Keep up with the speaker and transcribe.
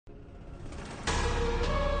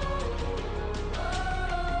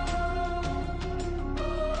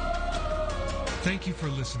Thank you for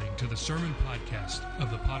listening to the sermon podcast of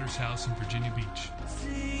the Potter's House in Virginia Beach.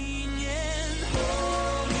 Singing,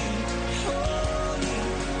 holy, holy,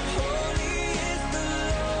 holy is the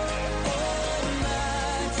Lord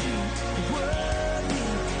Almighty. Worthy,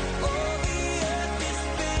 all the earth is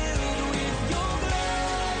filled with your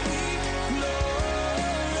glory, glory.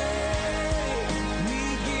 We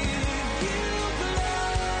give you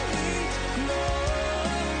glory, glory.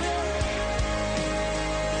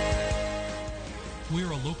 We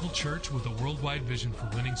are a local church with a worldwide vision for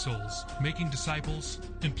winning souls, making disciples,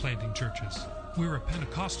 and planting churches. We're a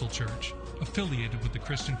Pentecostal church affiliated with the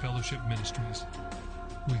Christian Fellowship Ministries.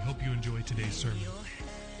 We hope you enjoy today's sermon.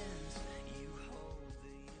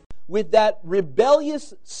 With that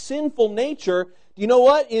rebellious, sinful nature, do you know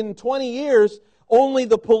what? In 20 years, only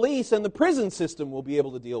the police and the prison system will be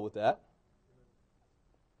able to deal with that.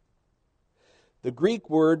 The Greek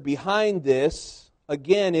word behind this,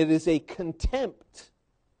 again, it is a contempt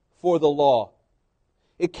for the law.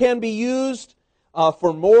 It can be used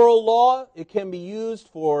for moral law. It can be used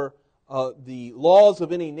for the laws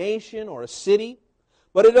of any nation or a city.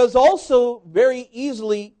 But it is also very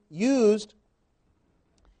easily used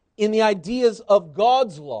in the ideas of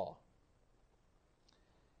God's law.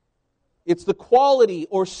 It's the quality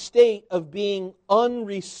or state of being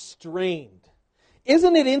unrestrained.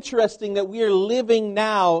 Isn't it interesting that we are living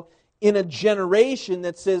now in a generation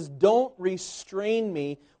that says, don't restrain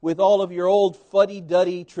me with all of your old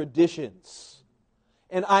fuddy-duddy traditions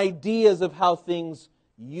and ideas of how things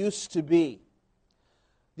used to be?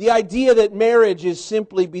 The idea that marriage is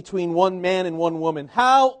simply between one man and one woman.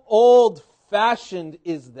 How old-fashioned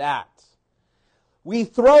is that? We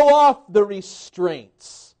throw off the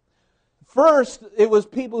restraints. First, it was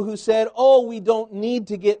people who said, oh, we don't need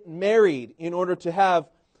to get married in order to have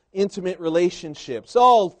intimate relationships.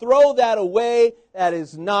 Oh, throw that away. That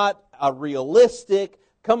is not realistic.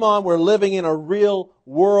 Come on, we're living in a real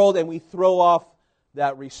world, and we throw off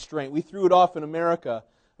that restraint. We threw it off in America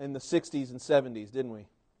in the 60s and 70s, didn't we?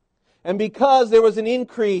 And because there was an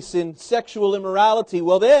increase in sexual immorality,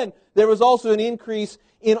 well then, there was also an increase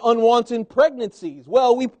in unwanted pregnancies.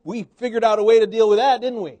 Well, we figured out a way to deal with that,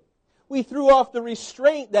 didn't we? We threw off the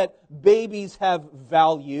restraint that babies have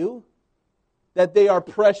value, that they are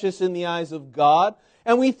precious in the eyes of God.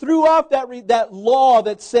 And we threw off that law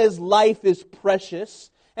that says life is precious.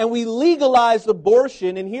 And we legalized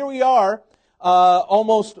abortion. And here we are,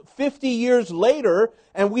 almost 50 years later,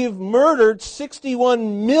 and we've murdered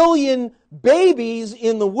 61 million babies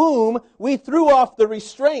in the womb. We threw off the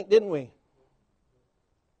restraint, didn't we?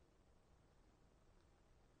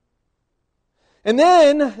 And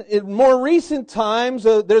then, in more recent times,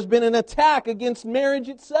 there's been an attack against marriage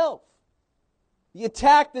itself. The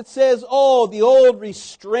attack that says, oh, the old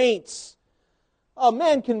restraints. A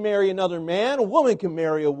man can marry another man. A woman can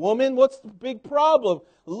marry a woman. What's the big problem?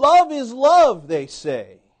 Love is love, they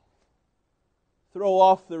say. Throw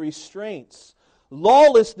off the restraints.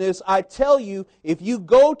 Lawlessness, I tell you, if you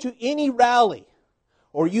go to any rally,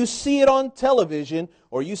 or you see it on television,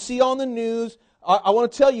 or you see on the news, I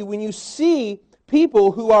want to tell you, when you see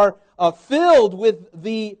people who are filled with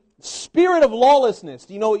the spirit of lawlessness,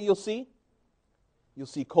 do you know what you'll see? You'll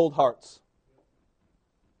see cold hearts.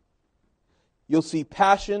 You'll see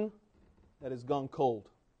passion that has gone cold.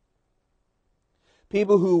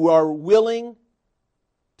 People who are willing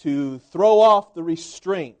to throw off the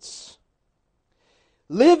restraints.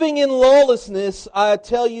 Living in lawlessness, I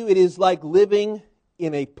tell you, it is like living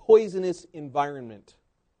in a poisonous environment.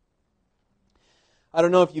 I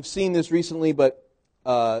don't know if you've seen this recently, but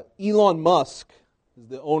Elon Musk is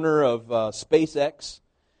the owner of SpaceX.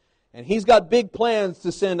 And he's got big plans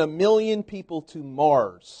to send 1 million people to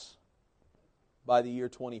Mars by the year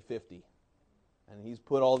 2050. And he's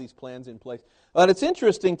put all these plans in place. But it's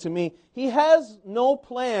interesting to me, he has no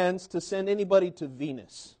plans to send anybody to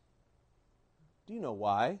Venus. Do you know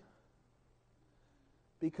why?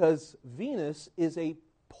 Because Venus is a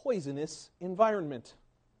poisonous environment.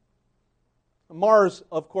 Mars,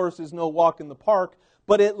 of course, is no walk in the park,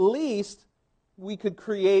 but at least we could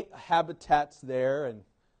create habitats there and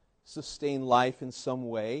sustain life in some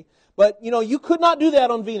way. But, you could not do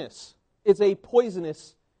that on Venus. It's a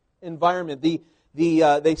poisonous environment. They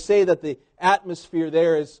say that the atmosphere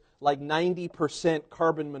there is like 90%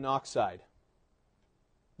 carbon monoxide.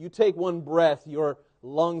 You take one breath, your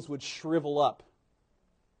lungs would shrivel up.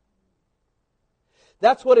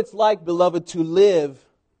 That's what it's like, beloved, to live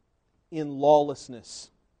in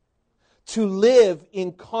lawlessness. To live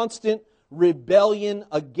in constant rebellion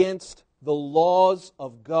against the laws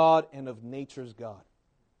of God and of nature's God.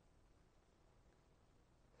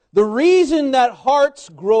 The reason that hearts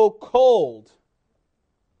grow cold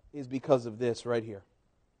is because of this right here.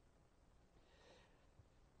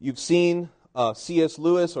 You've seen C.S.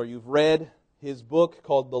 Lewis, or you've read his book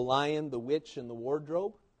called The Lion, the Witch, and the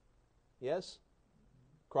Wardrobe. Yes?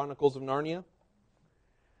 Chronicles of Narnia.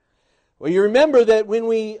 Well, you remember that when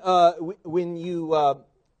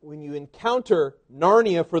you encounter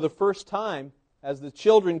Narnia for the first time, as the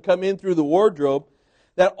children come in through the wardrobe,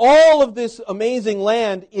 that all of this amazing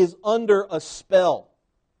land is under a spell.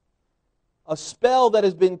 A spell that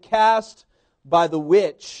has been cast by the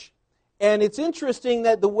witch. And it's interesting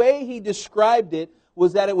that the way he described it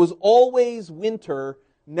was that it was always winter,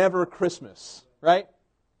 never Christmas. Right?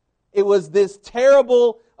 It was this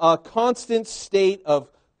terrible, constant state of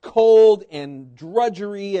cold and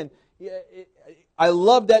drudgery. And I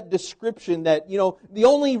love that description that, the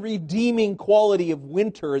only redeeming quality of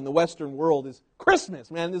winter in the Western world is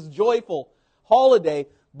Christmas, man, this joyful holiday.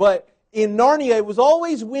 But in Narnia, it was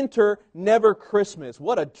always winter, never Christmas.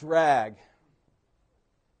 What a drag.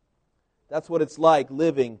 That's what it's like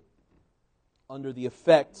living under the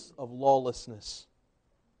effects of lawlessness.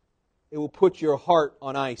 It will put your heart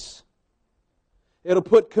on ice. It'll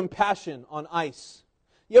put compassion on ice.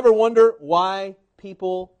 You ever wonder why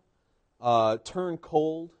people turn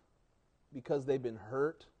cold? Because they've been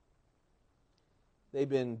hurt. They've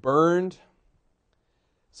been burned.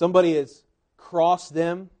 Somebody has crossed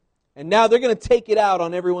them. And now they're going to take it out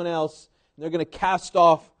on everyone else. And they're going to cast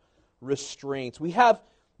off restraints. We have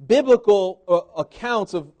biblical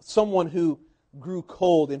accounts of someone who grew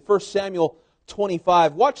cold. In 1 Samuel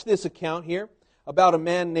 25, watch this account here about a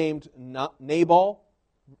man named Nabal.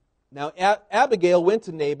 Now Abigail went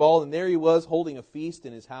to Nabal, and there he was holding a feast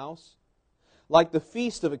in his house, like the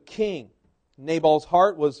feast of a king. Nabal's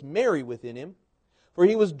heart was merry within him, for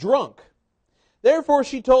he was drunk. Therefore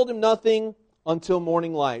she told him nothing until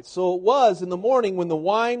morning light. So it was in the morning, when the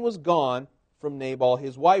wine was gone from Nabal,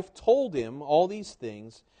 his wife told him all these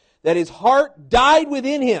things, that his heart died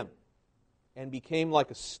within him and became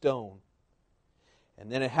like a stone.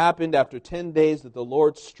 And then it happened after 10 days that the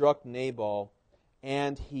Lord struck Nabal,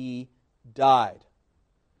 and he died.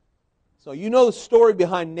 So you know the story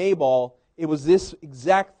behind Nabal. It was this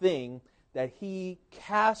exact thing, that he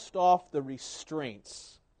cast off the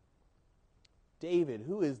restraints. David,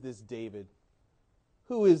 who is this David?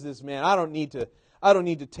 Who is this man? I don't need to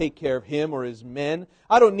take care of him or his men.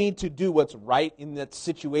 I don't need to do what's right in that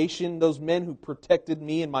situation. Those men who protected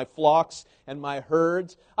me and my flocks and my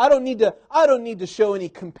herds. I don't need to show any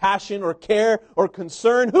compassion or care or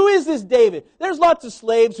concern. Who is this David? There's lots of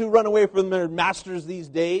slaves who run away from their masters these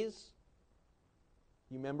days.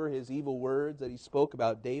 You remember his evil words that he spoke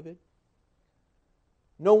about David?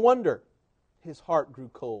 No wonder his heart grew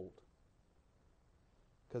cold,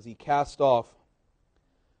 because he cast off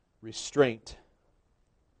restraint.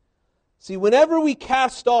 See, whenever we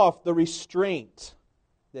cast off the restraint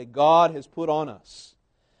that God has put on us,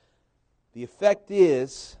 the effect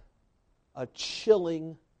is a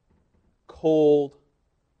chilling, cold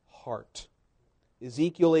heart.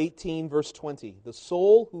 Ezekiel 18, verse 20. The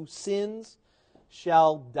soul who sins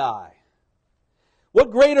shall die.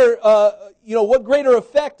 What greater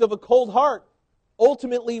effect of a cold heart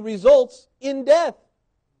ultimately results in death?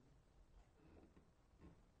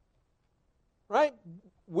 Right?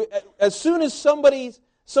 As soon as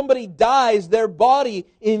somebody dies, their body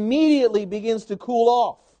immediately begins to cool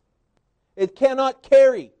off. It cannot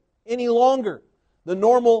carry any longer the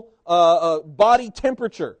normal body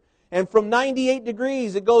temperature. And from 98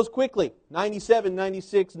 degrees, it goes quickly. 97,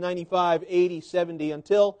 96, 95, 80, 70,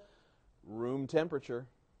 until room temperature.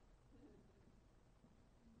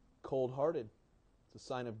 Cold-hearted. It's a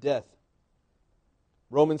sign of death.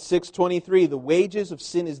 Romans 6:23, the wages of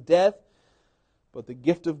sin is death, but the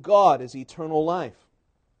gift of God is eternal life.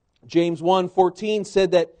 James 1:14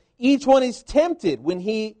 said that each one is tempted when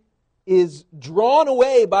he is drawn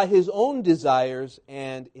away by his own desires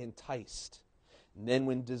and enticed. And then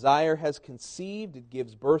when desire has conceived, it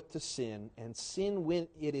gives birth to sin, and sin, when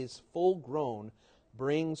it is full grown,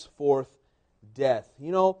 brings forth death.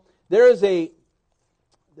 You know, there's an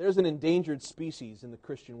endangered species in the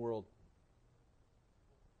Christian world.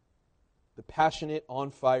 The passionate,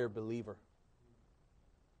 on-fire believer.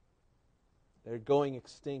 They're going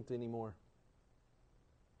extinct anymore.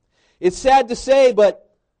 It's sad to say,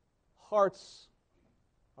 but hearts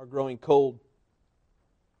are growing cold.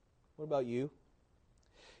 What about you?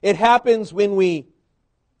 It happens when we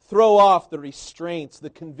throw off the restraints, the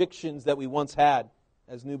convictions that we once had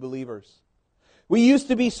as new believers. We used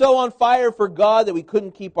to be so on fire for God that we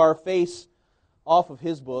couldn't keep our face off of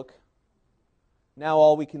His book. Now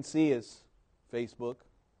all we can see is Facebook.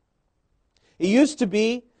 It used to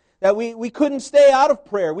be that we couldn't stay out of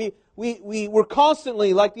prayer. We were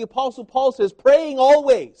constantly, like the Apostle Paul says, praying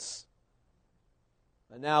always.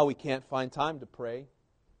 And now we can't find time to pray.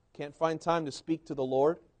 Can't find time to speak to the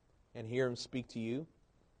Lord and hear Him speak to you.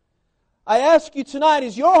 I ask you tonight,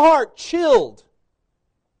 is your heart chilled?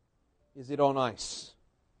 Is it on ice?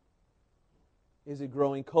 Is it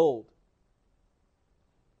growing cold?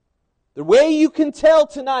 The way you can tell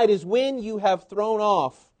tonight is when you have thrown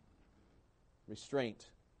off restraint.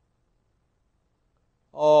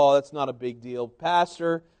 Oh, that's not a big deal.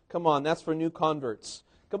 Pastor, come on, that's for new converts.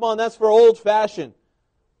 Come on, that's for old-fashioned.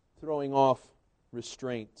 Throwing off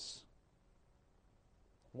restraints.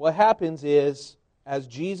 What happens is, as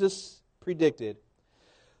Jesus predicted,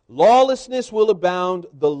 lawlessness will abound,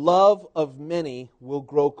 the love of many will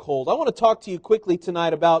grow cold. I want to talk to you quickly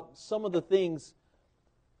tonight about some of the things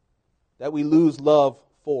that we lose love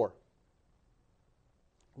for.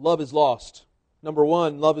 Love is lost. Number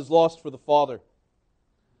one, love is lost for the Father.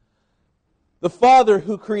 The Father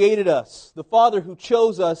who created us, the Father who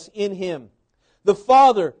chose us in Him, the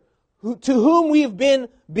Father to whom we have been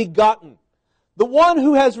begotten, the one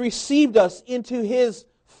who has received us into His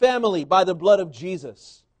family by the blood of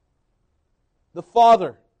Jesus. The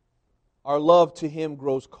Father, our love to Him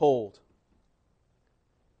grows cold.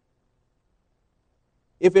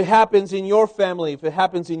 If it happens in your family, if it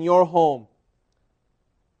happens in your home,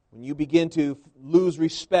 when you begin to lose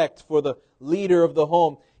respect for the leader of the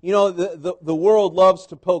home, you know, the world loves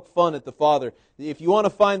to poke fun at the father. If you want to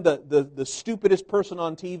find the stupidest person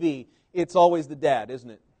on TV, it's always the dad, isn't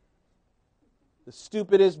it? The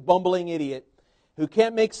stupidest, bumbling idiot who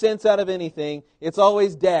can't make sense out of anything, it's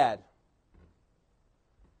always dad.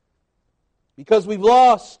 Because we've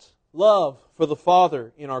lost love for the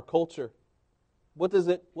Father in our culture. What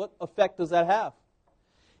effect does that have?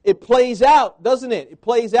 It plays out, doesn't it? It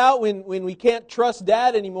plays out when we can't trust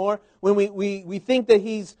Dad anymore, when we think that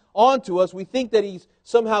He's on to us, we think that He's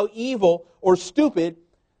somehow evil or stupid.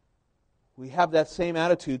 We have that same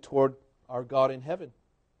attitude toward our God in heaven.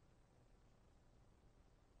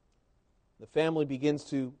 The family begins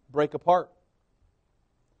to break apart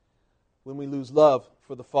when we lose love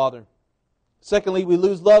for the Father. Secondly, we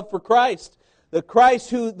lose love for Christ.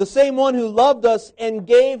 The same one who loved us and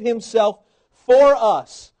gave Himself for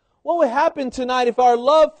us. What would happen tonight if our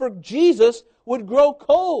love for Jesus would grow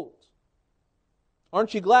cold?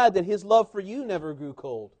 Aren't you glad that His love for you never grew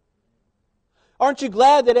cold? Aren't you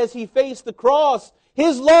glad that as He faced the cross,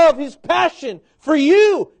 His love, His passion for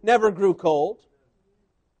you never grew cold?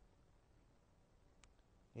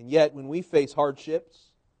 And yet, when we face hardships,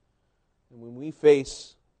 and when we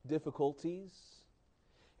face difficulties,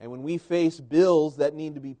 and when we face bills that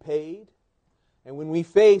need to be paid, and when we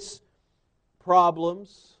face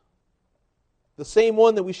problems, the same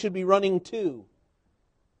one that we should be running to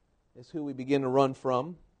is who we begin to run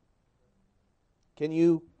from. Can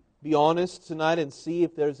you be honest tonight and see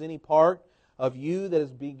if there's any part of you that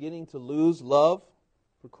is beginning to lose love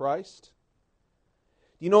for Christ?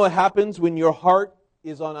 Do you know what happens when your heart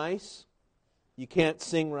is on ice? You can't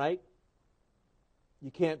sing right. You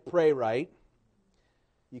can't pray right.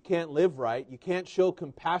 You can't live right. You can't show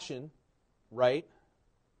compassion right.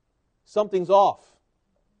 Something's off.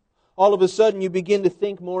 All of a sudden you begin to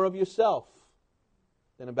think more of yourself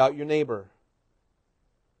than about your neighbor,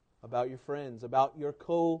 about your friends, about your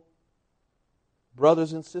co-brothers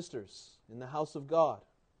and sisters in the house of God.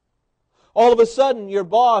 All of a sudden your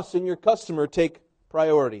boss and your customer take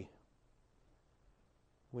priority.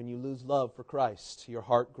 When you lose love for Christ, your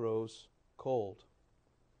heart grows cold.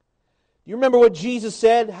 Do you remember what Jesus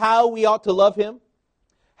said, how we ought to love Him?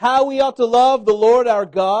 How we ought to love the Lord our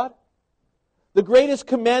God? The greatest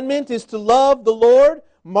commandment is to love the Lord.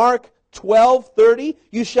 Mark 12:30.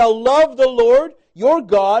 You shall love the Lord your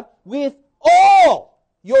God with all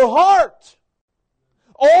your heart,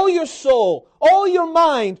 all your soul, all your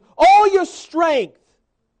mind, all your strength.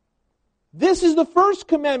 This is the first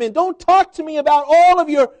commandment. Don't talk to me about all of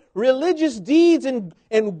your religious deeds and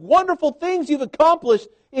wonderful things you've accomplished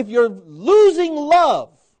if you're losing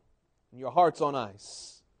love and your heart's on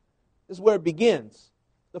ice. This is where it begins.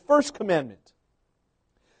 The first commandment.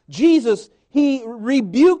 Jesus, He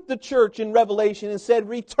rebuked the church in Revelation and said,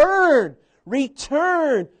 return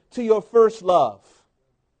to your first love.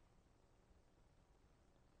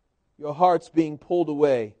 Your heart's being pulled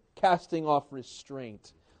away, casting off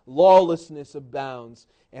restraint. Lawlessness abounds,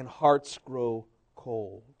 and hearts grow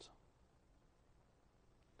cold.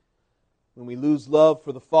 When we lose love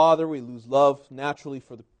for the Father, we lose love naturally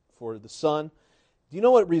for the Son. Do you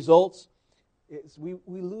know what results? We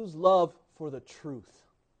lose love for the truth.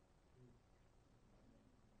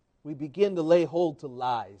 we begin to lay hold to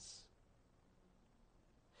lies.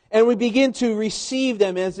 And we begin to receive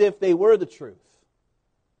them as if they were the truth.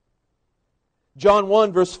 John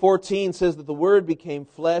 1 verse 14 says that the Word became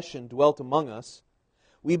flesh and dwelt among us.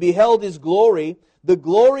 We beheld His glory. The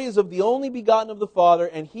glory is of the only begotten of the Father,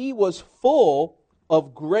 and He was full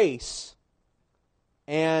of grace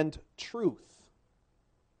and truth.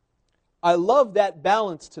 I love that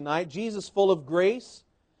balance tonight. Jesus full of grace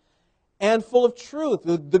and full of truth.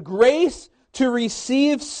 The grace to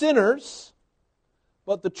receive sinners,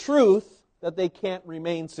 but the truth that they can't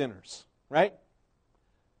remain sinners. Right?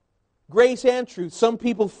 Grace and truth. Some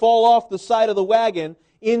people fall off the side of the wagon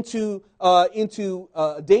into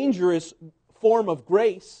a dangerous form of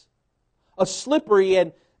grace, a slippery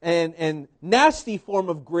and nasty form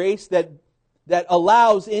of grace that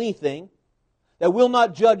allows anything, that will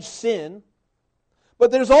not judge sin.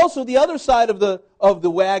 But there's also the other side of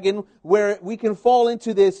the wagon where we can fall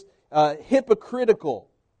into this hypocritical,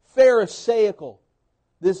 pharisaical,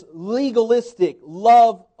 this legalistic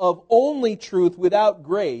love of only truth without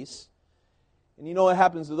grace. And you know what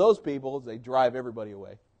happens to those people is they drive everybody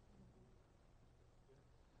away.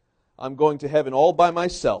 I'm going to heaven all by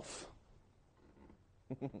myself.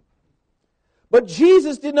 But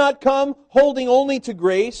Jesus did not come holding only to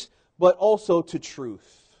grace, but also to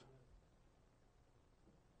truth.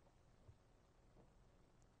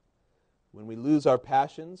 When we lose our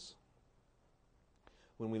passions,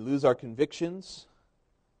 when we lose our convictions,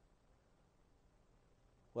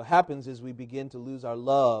 what happens is we begin to lose our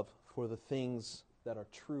love for the things that are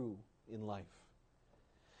true in life.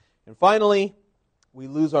 And finally, we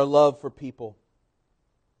lose our love for people.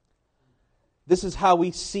 This is how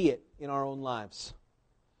we see it in our own lives.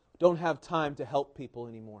 Don't have time to help people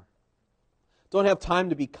anymore. Don't have time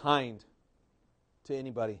to be kind to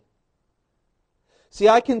anybody. See,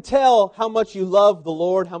 I can tell how much you love the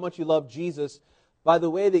Lord, how much you love Jesus, by the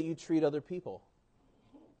way that you treat other people.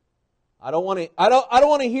 I don't want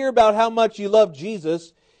to hear about how much you love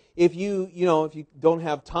Jesus if you don't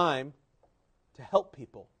have time to help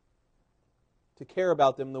people, to care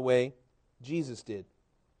about them the way Jesus did.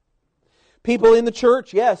 People in the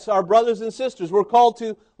church, yes, our brothers and sisters, we're called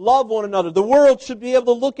to love one another. The world should be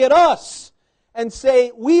able to look at us and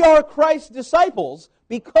say, we are Christ's disciples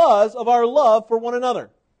because of our love for one another.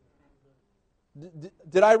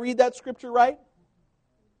 Did I read that scripture right?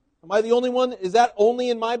 Am I the only one? Is that only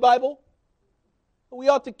in my Bible? We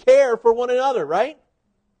ought to care for one another, right?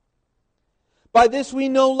 By this we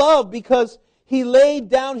know love, because He laid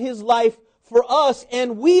down His life for us,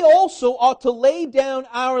 and we also ought to lay down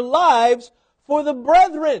our lives for the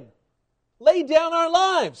brethren. Lay down our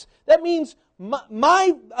lives. That means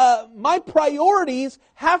my priorities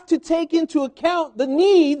have to take into account the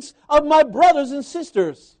needs of my brothers and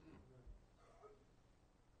sisters.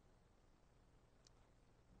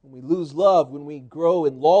 When we lose love, when we grow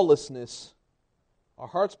in lawlessness, our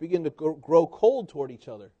hearts begin to grow cold toward each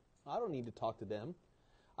other. I don't need to talk to them.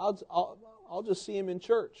 I'll just see them in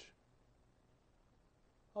church.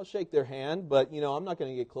 I'll shake their hand, but I'm not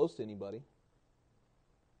going to get close to anybody.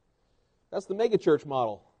 That's the megachurch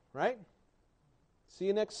model, right? See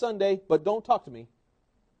you next Sunday, but don't talk to me.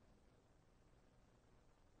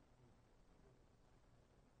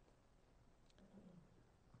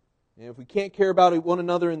 And if we can't care about one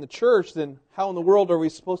another in the church, then how in the world are we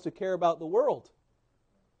supposed to care about the world?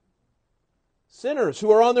 Sinners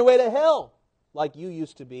who are on their way to hell, like you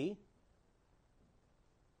used to be.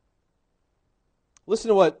 Listen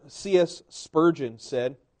to what C.S. Spurgeon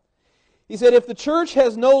said. He said, if the church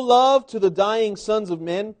has no love to the dying sons of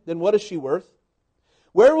men, then what is she worth?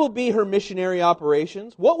 Where will be her missionary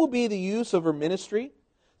operations? What will be the use of her ministry?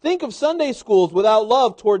 Think of Sunday schools without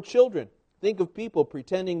love toward children. Think of people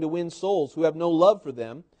pretending to win souls who have no love for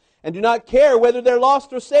them and do not care whether they're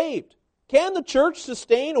lost or saved. Can the church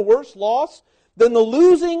sustain a worse loss than the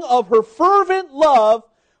losing of her fervent love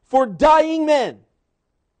for dying men?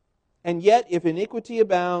 And yet, if iniquity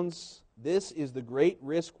abounds, this is the great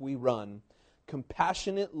risk we run.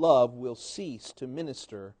 Compassionate love will cease to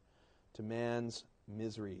minister to man's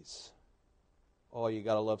miseries. Oh, you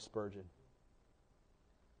got to love Spurgeon.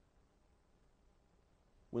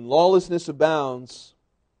 When lawlessness abounds,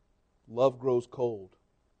 love grows cold,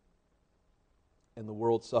 and the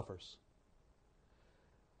world suffers.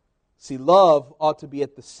 See, love ought to be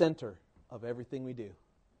at the center of everything we do.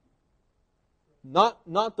 Not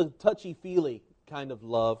the touchy-feely kind of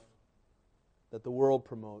love that the world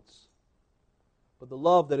promotes, but the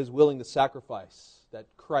love that is willing to sacrifice, that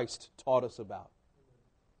Christ taught us about.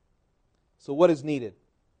 So what is needed?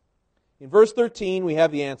 In verse 13, we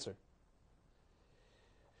have the answer.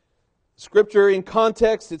 Scripture in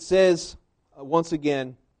context, it says, once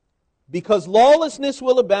again, because lawlessness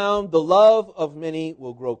will abound, the love of many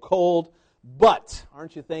will grow cold. But,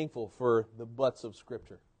 aren't you thankful for the buts of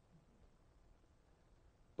Scripture?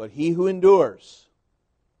 But he who endures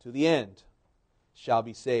to the end shall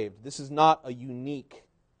be saved. This is not a unique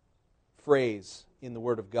phrase in the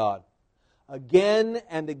Word of God. Again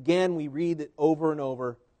and again we read it over and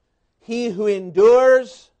over. He who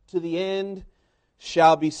endures to the end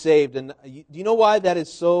shall be saved. And do you know why that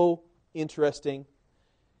is so interesting?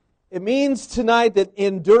 It means tonight that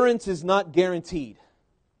endurance is not guaranteed.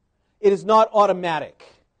 It is not automatic.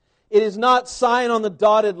 It is not sign on the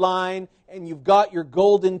dotted line and you've got your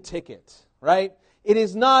golden ticket, right? It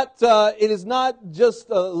is not just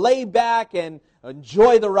lay back and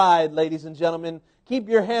enjoy the ride, ladies and gentlemen. Keep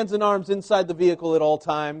your hands and arms inside the vehicle at all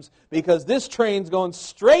times because this train's going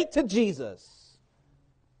straight to Jesus.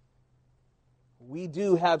 We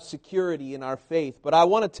do have security in our faith, but I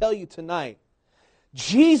want to tell you tonight,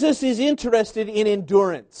 Jesus is interested in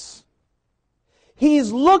endurance.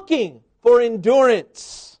 He's looking for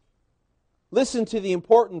endurance. Listen to the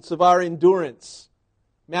importance of our endurance.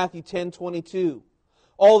 Matthew 10:22.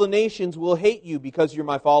 All the nations will hate you because you're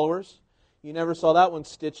my followers. You never saw that one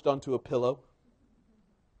stitched onto a pillow.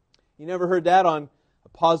 You never heard that on a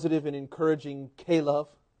positive and encouraging K-Love.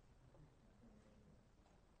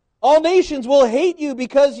 All nations will hate you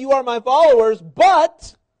because you are my followers,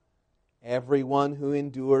 but everyone who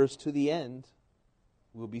endures to the end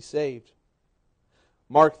will be saved.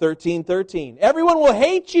 Mark 13:13. Everyone will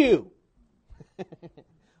hate you.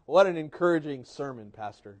 What an encouraging sermon,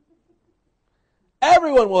 Pastor.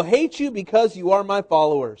 Everyone will hate you because you are my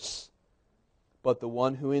followers, but the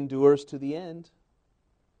one who endures to the end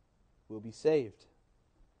will be saved.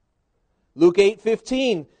 Luke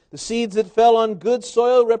 8:15. The seeds that fell on good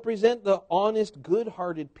soil represent the honest,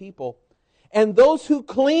 good-hearted people. And those who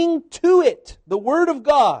cling to it, the Word of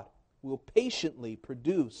God, will patiently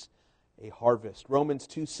produce a harvest. Romans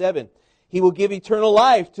 2:7. He will give eternal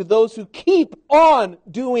life to those who keep on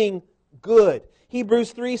doing good.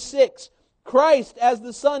 Hebrews 3:6. Christ, as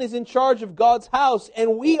the Son, is in charge of God's house,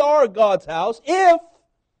 and we are God's house if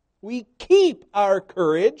we keep our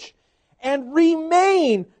courage and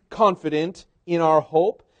remain confident in our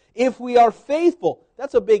hope. If we are faithful,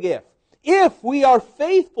 that's a big if. If we are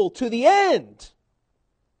faithful to the end,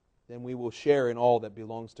 then we will share in all that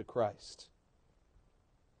belongs to Christ.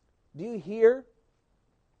 Do you hear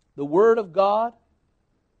the Word of God?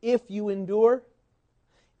 If you endure,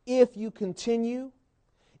 if you continue,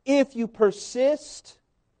 if you persist.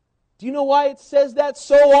 Do you know why it says that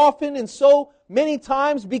so often and so many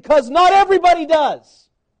times? Because not everybody does.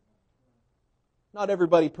 Not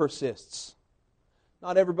everybody persists.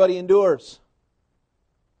 Not everybody endures.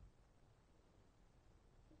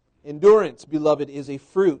 Endurance, beloved, is a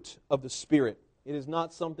fruit of the Spirit. It is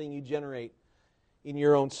not something you generate in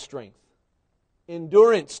your own strength.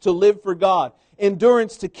 Endurance to live for God.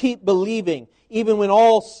 Endurance to keep believing even when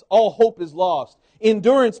all hope is lost.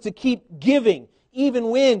 Endurance to keep giving even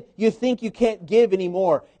when you think you can't give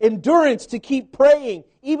anymore. Endurance to keep praying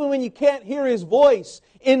even when you can't hear His voice.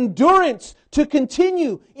 Endurance to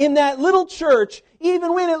continue in that little church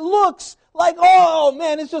even when it looks like, oh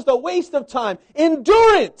man, it's just a waste of time.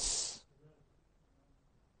 Endurance.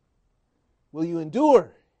 Will you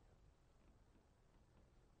endure?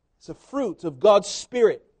 It's a fruit of God's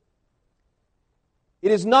Spirit.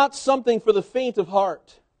 It is not something for the faint of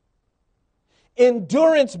heart.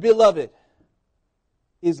 Endurance, beloved,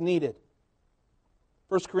 is needed.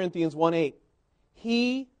 1 Corinthians 1:8.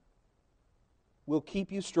 He will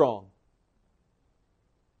keep you strong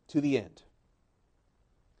to the end.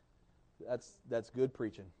 That's good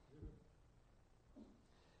preaching.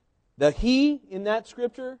 The He in that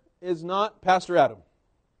scripture is not Pastor Adam.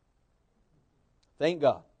 Thank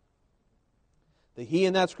God. The He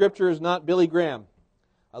in that scripture is not Billy Graham.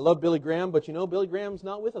 I love Billy Graham, but you know, Billy Graham's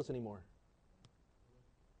not with us anymore.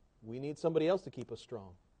 We need somebody else to keep us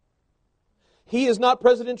strong. He is not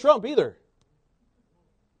President Trump either.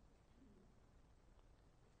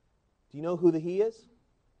 Do you know who the He is?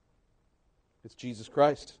 It's Jesus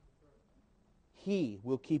Christ. He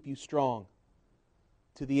will keep you strong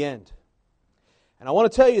to the end. And I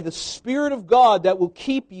want to tell you, the Spirit of God that will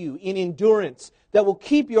keep you in endurance, that will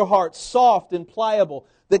keep your heart soft and pliable,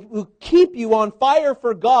 that will keep you on fire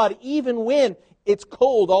for God even when it's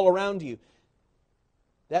cold all around you.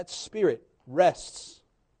 That Spirit rests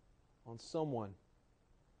on someone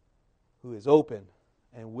who is open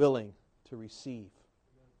and willing to receive,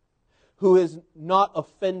 who is not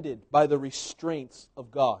offended by the restraints of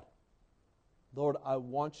God. Lord, I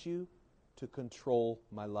want you to control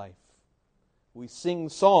my life. We sing the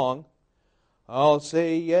song, I'll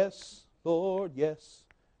say yes, Lord, yes,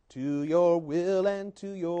 to your will and to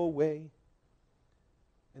your way.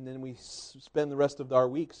 And then we spend the rest of our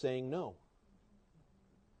week saying no.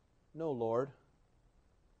 No, Lord.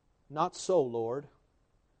 Not so, Lord.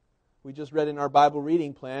 We just read in our Bible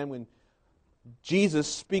reading plan when Jesus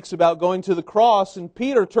speaks about going to the cross, and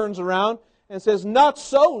Peter turns around and says, not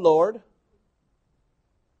so, Lord.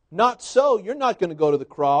 Not so. You're not going to go to the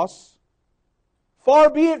cross. Far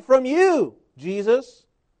be it from you, Jesus.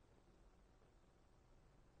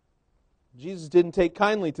 Jesus didn't take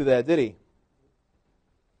kindly to that, did he?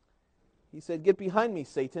 He said, get behind me,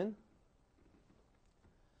 Satan.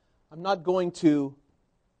 I'm not going to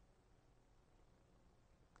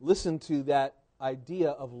listen to that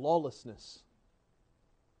idea of lawlessness,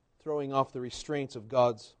 throwing off the restraints of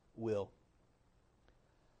God's will.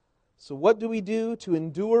 So what do we do to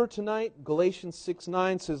endure tonight? Galatians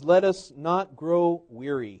 6:9 says, let us not grow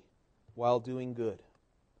weary while doing good.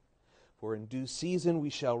 For in due season we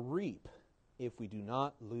shall reap if we do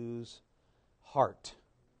not lose heart.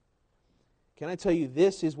 Can I tell you,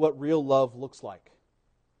 this is what real love looks like.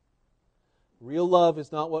 Real love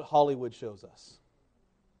is not what Hollywood shows us.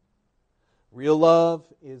 Real love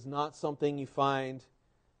is not something you find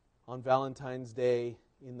on Valentine's Day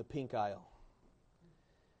in the pink aisle.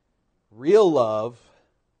 Real love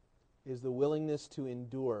is the willingness to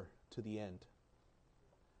endure to the end.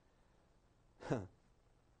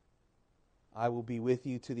 I will be with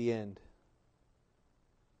you to the end.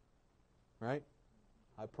 Right?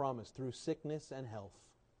 I promise, through sickness and health.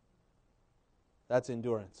 That's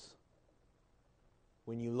endurance.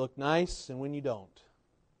 When you look nice and when you don't.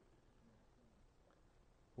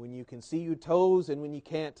 When you can see your toes and when you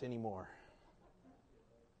can't anymore.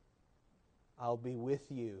 I'll be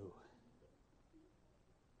with you.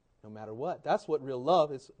 No matter what. That's what real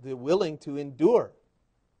love is. The willing to endure.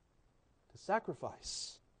 To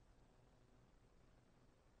sacrifice.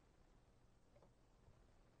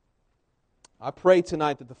 I pray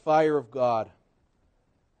tonight that the fire of God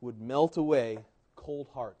would melt away cold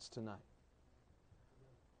hearts tonight.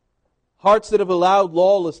 Hearts that have allowed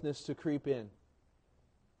lawlessness to creep in.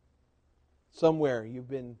 Somewhere you've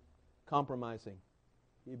been compromising.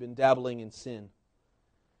 You've been dabbling in sin.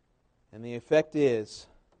 And the effect is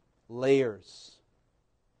layers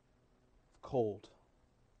of cold.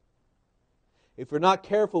 If we're not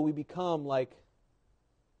careful, we become like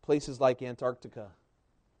places like Antarctica.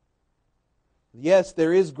 Yes,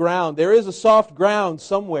 there is ground. There is a soft ground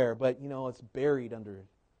somewhere, but it's buried under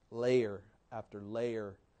layer after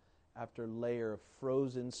layer after layer of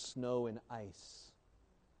frozen snow and ice.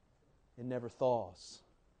 It never thaws.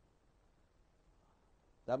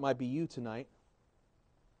 That might be you tonight.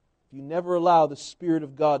 If you never allow the Spirit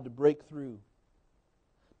of God to break through,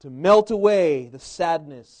 to melt away the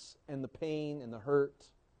sadness and the pain and the hurt,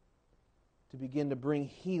 to begin to bring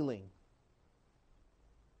healing.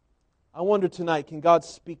 I wonder tonight, can God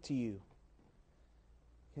speak to you?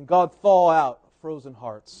 Can God thaw out frozen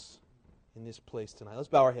hearts in this place tonight? Let's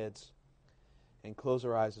bow our heads and close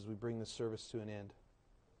our eyes as we bring this service to an end.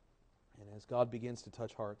 And as God begins to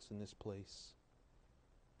touch hearts in this place.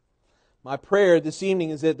 My prayer this evening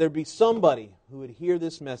is that there be somebody who would hear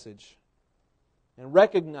this message and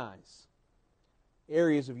recognize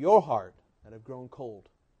areas of your heart that have grown cold.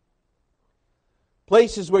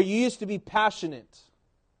 Places where you used to be passionate,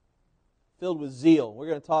 filled with zeal. We're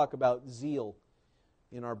going to talk about zeal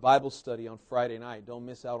in our Bible study on Friday night. Don't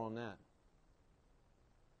miss out on that.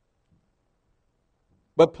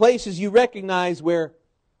 But places you recognize where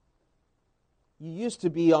you used to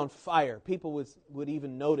be on fire. People would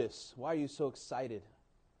even notice, why are you so excited?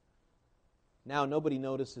 Now nobody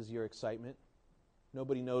notices your excitement.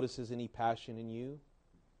 Nobody notices any passion in you.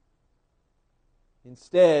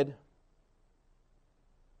 Instead,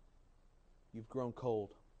 you've grown cold.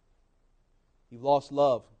 You've lost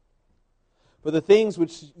love for the things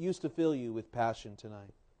which used to fill you with passion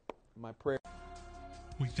tonight. My prayer.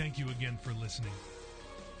 We thank you again for listening.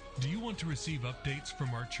 Do you want to receive updates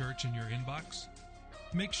from our church in your inbox?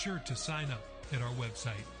 Make sure to sign up at our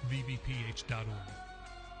website, vbph.org.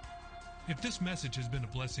 If this message has been a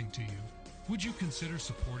blessing to you, would you consider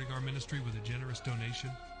supporting our ministry with a generous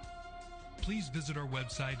donation? Please visit our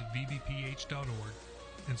website at vbph.org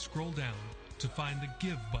and scroll down to find the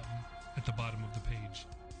Give button at the bottom of the page.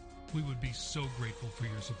 We would be so grateful for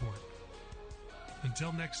your support.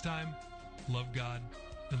 Until next time, love God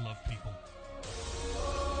and love people.